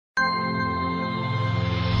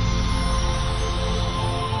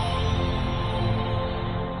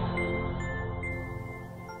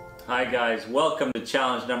Hi guys, welcome to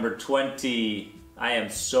challenge number 20. I am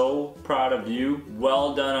so proud of you.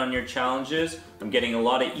 Well done on your challenges. I'm getting a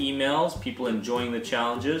lot of emails, people enjoying the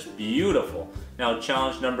challenges. Beautiful. Now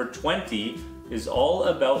challenge number 20 is all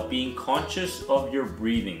about being conscious of your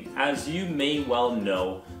breathing. As you may well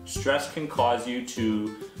know, stress can cause you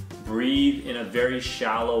to breathe in a very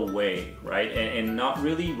shallow way, right? And not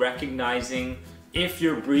really recognizing if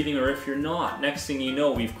you're breathing or if you're not. Next thing you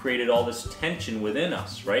know, we've created all this tension within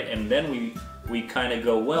us, right? And then we kind of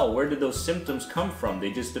go, well, where did those symptoms come from?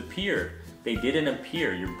 They just appeared. They didn't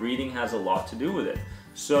appear. Your breathing has a lot to do with it.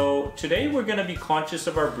 So today we're going to be conscious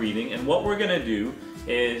of our breathing, and what we're going to do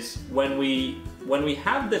is when we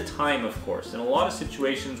have the time, of course, in a lot of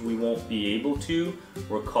situations we won't be able to.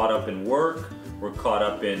 We're caught up in work, we're caught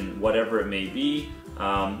up in whatever it may be.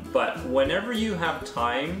 But whenever you have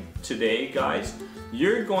time today, guys,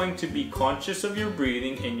 you're going to be conscious of your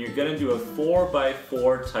breathing and you're going to do a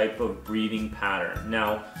 4x4 type of breathing pattern.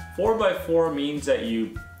 Now, 4x4 means that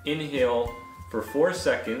you inhale for 4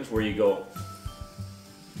 seconds where you go,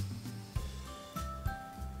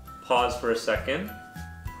 pause for a second,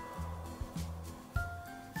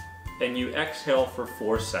 and you exhale for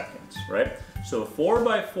 4 seconds, right? So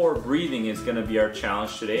 4x4 breathing is going to be our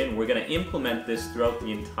challenge today, and we're going to implement this throughout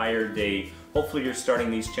the entire day. Hopefully you're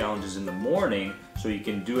starting these challenges in the morning so you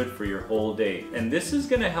can do it for your whole day. And this is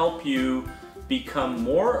going to help you become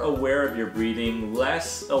more aware of your breathing,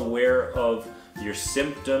 less aware of your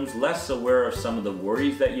symptoms, less aware of some of the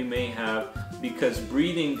worries that you may have, because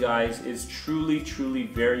breathing, guys, is truly, truly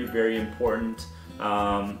very, very important.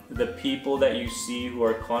 The people that you see who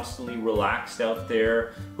are constantly relaxed out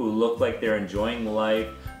there, who look like they're enjoying life,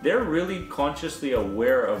 they're really consciously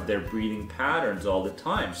aware of their breathing patterns all the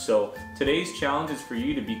time. So today's challenge is for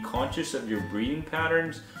you to be conscious of your breathing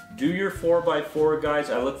patterns. Do your 4x4, guys.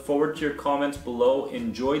 I look forward to your comments below.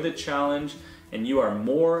 Enjoy the challenge, and you are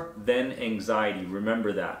more than anxiety.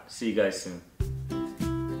 Remember that. See you guys soon.